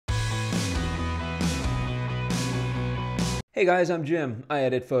Hey guys, I'm Jim. I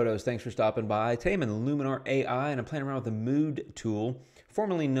edit photos. Thanks for stopping by. Today I'm in Luminar AI and I'm playing around with the Mood tool,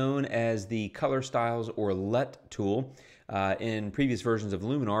 formerly known as the Color Styles or LUT tool in previous versions of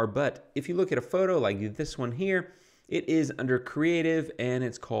Luminar. But if you look at a photo like this one here, it is under Creative and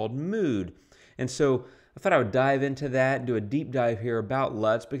it's called Mood. And so I thought I would dive into that and do a deep dive here about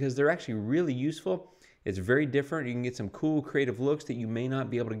LUTs because they're actually really useful. It's very different. You can get some cool creative looks that you may not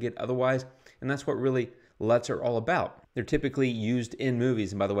be able to get otherwise. And that's what really LUTs are all about. They're typically used in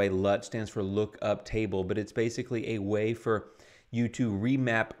movies. And by the way, LUT stands for Look Up Table, but it's basically a way for you to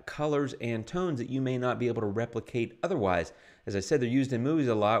remap colors and tones that you may not be able to replicate otherwise. As I said, they're used in movies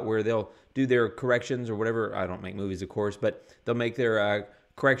a lot where they'll do their corrections or whatever. I don't make movies, of course, but they'll make their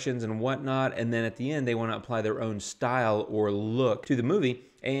corrections and whatnot, and then at the end they want to apply their own style or look to the movie,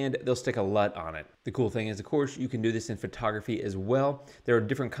 and they'll stick a LUT on it. The cool thing is, of course, you can do this in photography as well. There are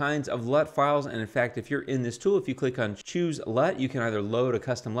different kinds of LUT files, and in fact, if you're in this tool, if you click on Choose LUT, you can either load a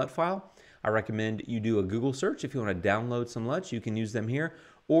custom LUT file. I recommend you do a Google search. If you want to download some LUTs, you can use them here.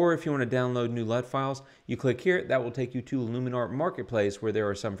 Or if you want to download new LUT files, you click here. That will take you to Luminar Marketplace, where there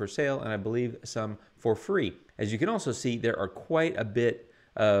are some for sale, and I believe some for free. As you can also see, there are quite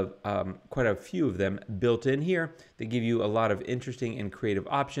a few of them built in here that give you a lot of interesting and creative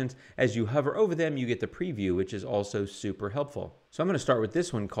options. As you hover over them, you get the preview, which is also super helpful. So I'm going to start with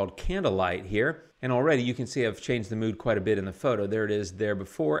this one called Candlelight here. And already you can see I've changed the mood quite a bit in the photo. There it is there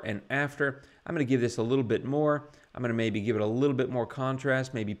before and after. I'm going to give this a little bit more. I'm going to maybe give it a little bit more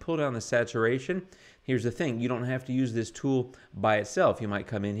contrast, maybe pull down the saturation. Here's the thing, you don't have to use this tool by itself. You might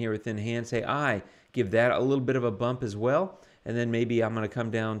come in here with Enhance AI, give that a little bit of a bump as well. And then maybe I'm going to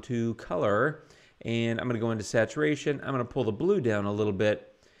come down to color and I'm going to go into saturation. I'm going to pull the blue down a little bit.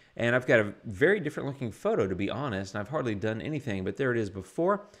 And I've got a very different looking photo, to be honest. And I've hardly done anything, but there it is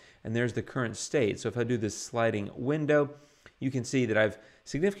before. And there's the current state. So if I do this sliding window, you can see that I've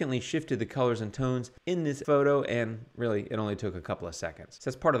significantly shifted the colors and tones in this photo, and really it only took a couple of seconds. So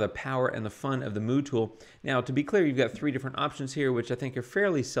that's part of the power and the fun of the Mood tool. Now, to be clear, you've got three different options here, which I think are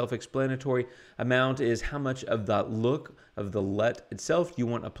fairly self-explanatory. Amount is how much of the look of the LUT itself you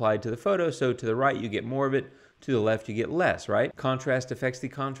want applied to the photo. So to the right, you get more of it. To the left, you get less, right? Contrast affects the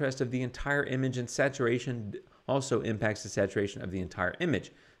contrast of the entire image, and saturation also impacts the saturation of the entire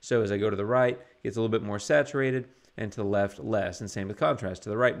image. So as I go to the right, it gets a little bit more saturated, and to the left, less. And same with contrast. To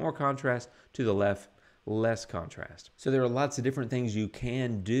the right, more contrast. To the left, less contrast. So there are lots of different things you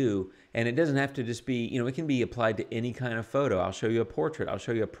can do, and it doesn't have to just be, it can be applied to any kind of photo. I'll show you a portrait. I'll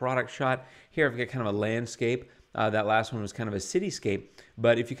show you a product shot. Here I've got kind of a landscape. That last one was kind of a cityscape.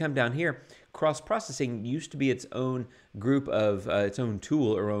 But if you come down here, cross-processing used to be its own group of, its own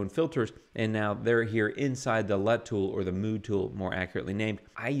tool or own filters, and now they're here inside the LUT tool, or the Mood tool, more accurately named.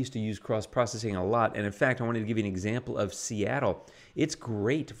 I used to use cross-processing a lot, and in fact, I wanted to give you an example of Seattle. It's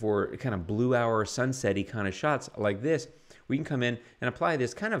great for kind of blue hour, sunset-y kind of shots like this. We can come in and apply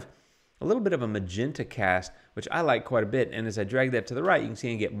this kind of a little bit of a magenta cast, which I like quite a bit, and as I drag that to the right, you can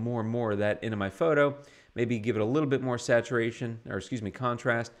see I get more and more of that into my photo. Maybe give it a little bit more saturation, or excuse me,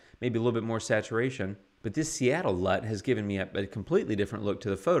 contrast, maybe a little bit more saturation. But this Seattle LUT has given me a completely different look to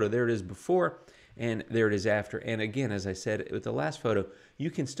the photo. There it is before, and there it is after. And again, as I said with the last photo,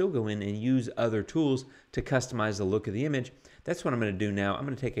 you can still go in and use other tools to customize the look of the image. That's what I'm going to do now. I'm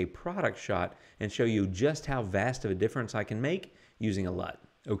going to take a product shot and show you just how vast of a difference I can make using a LUT.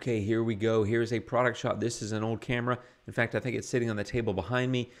 Okay, here we go. Here's a product shot. This is an old camera. In fact, I think it's sitting on the table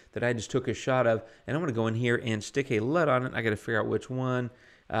behind me that I just took a shot of. And I'm going to go in here and stick a LUT on it. I got to figure out which one.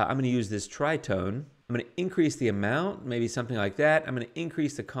 I'm going to use this tritone. I'm going to increase the amount, maybe something like that. I'm going to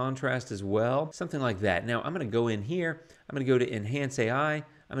increase the contrast as well, something like that. Now, I'm going to go in here. I'm going to go to Enhance AI.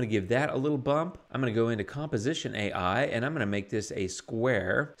 I'm going to give that a little bump. I'm going to go into Composition AI, and I'm going to make this a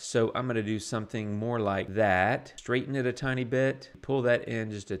square. So I'm going to do something more like that. Straighten it a tiny bit. Pull that in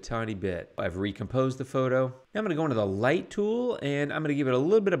just a tiny bit. I've recomposed the photo. Now I'm going to go into the Light tool, and I'm going to give it a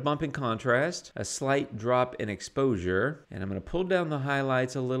little bit of bump in contrast, a slight drop in exposure, and I'm going to pull down the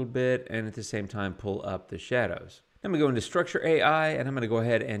highlights a little bit, and at the same time pull up the shadows. I'm going to go into Structure AI, and I'm going to go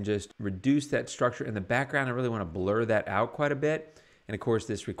ahead and just reduce that structure in the background. I really want to blur that out quite a bit. And of course,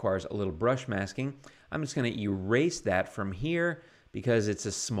 this requires a little brush masking. I'm just going to erase that from here because it's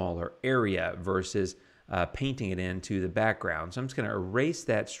a smaller area versus painting it into the background. So I'm just going to erase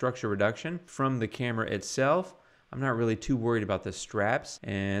that structure reduction from the camera itself. I'm not really too worried about the straps.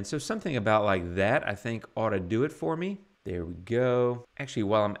 And so something about like that, I think, ought to do it for me. There we go. Actually,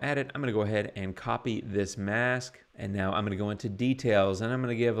 while I'm at it, I'm gonna go ahead and copy this mask. And now I'm gonna go into details, and I'm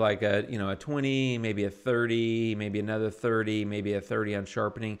gonna give like a, a 20, maybe a 30, maybe another 30, maybe a 30 on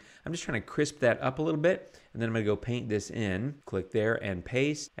sharpening. I'm just trying to crisp that up a little bit. And then I'm gonna go paint this in, click there and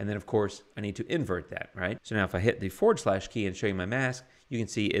paste. And then of course, I need to invert that, right? So now if I hit the / key and show you my mask, you can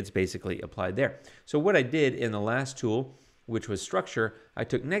see it's basically applied there. So what I did in the last tool, which was structure, I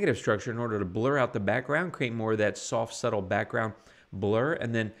took negative structure in order to blur out the background, create more of that soft, subtle background blur,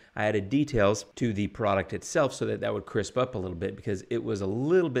 and then I added details to the product itself so that that would crisp up a little bit because it was a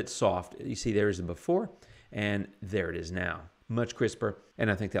little bit soft. You see there's the before, and there it is now. Much crisper, and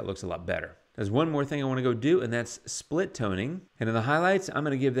I think that looks a lot better. There's one more thing I want to go do, and that's split toning. And in the highlights, I'm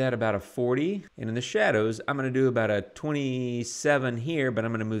going to give that about a 40. And in the shadows, I'm going to do about a 27 here, but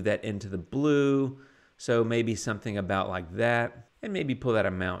I'm going to move that into the blue. So maybe something about like that, and maybe pull that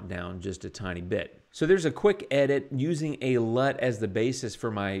amount down just a tiny bit. So there's a quick edit using a LUT as the basis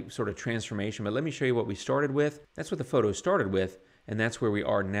for my sort of transformation, but let me show you what we started with. That's what the photo started with, and that's where we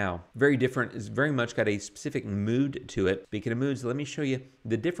are now. Very different, it's very much got a specific mood to it. Speaking of moods, let me show you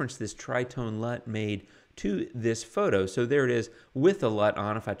the difference this tritone LUT made to this photo. So there it is with the LUT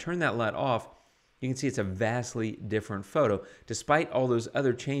on. If I turn that LUT off, you can see it's a vastly different photo. Despite all those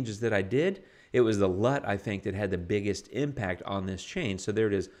other changes that I did, it was the LUT, I think, that had the biggest impact on this change. So there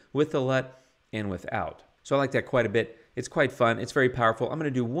it is with the LUT and without. So I like that quite a bit. It's quite fun. It's very powerful. I'm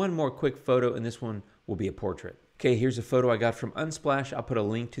going to do one more quick photo, and this one will be a portrait. Okay, here's a photo I got from Unsplash. I'll put a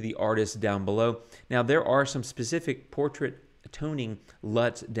link to the artist down below. Now, there are some specific portrait toning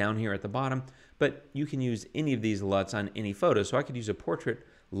LUTs down here at the bottom, but you can use any of these LUTs on any photo. So I could use a portrait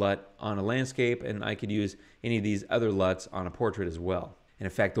LUT on a landscape, and I could use any of these other LUTs on a portrait as well. And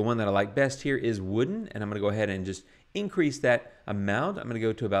in fact, the one that I like best here is wooden, and I'm going to go ahead and just increase that amount. I'm going to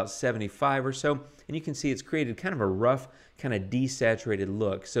go to about 75 or so, and you can see it's created kind of a rough, kind of desaturated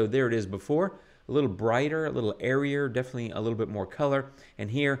look. So there it is before, a little brighter, a little airier, definitely a little bit more color,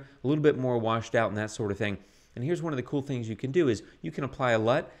 and here a little bit more washed out and that sort of thing. And here's one of the cool things you can do is you can apply a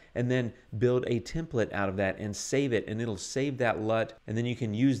LUT and then build a template out of that and save it, and it'll save that LUT, and then you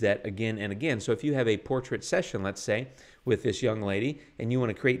can use that again and again. So if you have a portrait session, let's say, with this young lady, and you want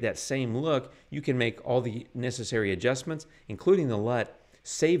to create that same look, you can make all the necessary adjustments, including the LUT,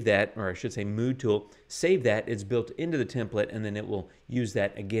 save that, or I should say mood tool, save that, it's built into the template, and then it will use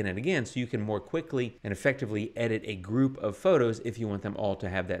that again and again, so you can more quickly and effectively edit a group of photos if you want them all to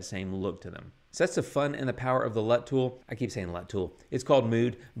have that same look to them. So that's the fun and the power of the LUT tool. I keep saying LUT tool. It's called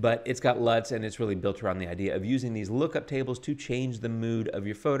Mood, but it's got LUTs, and it's really built around the idea of using these lookup tables to change the mood of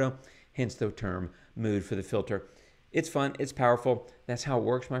your photo, hence the term Mood for the filter. It's fun, it's powerful. That's how it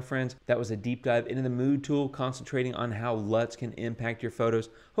works, my friends. That was a deep dive into the Mood tool, concentrating on how LUTs can impact your photos.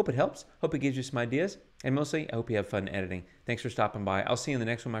 Hope it helps. Hope it gives you some ideas. And mostly, I hope you have fun editing. Thanks for stopping by. I'll see you in the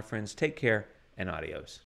next one, my friends. Take care, and adios.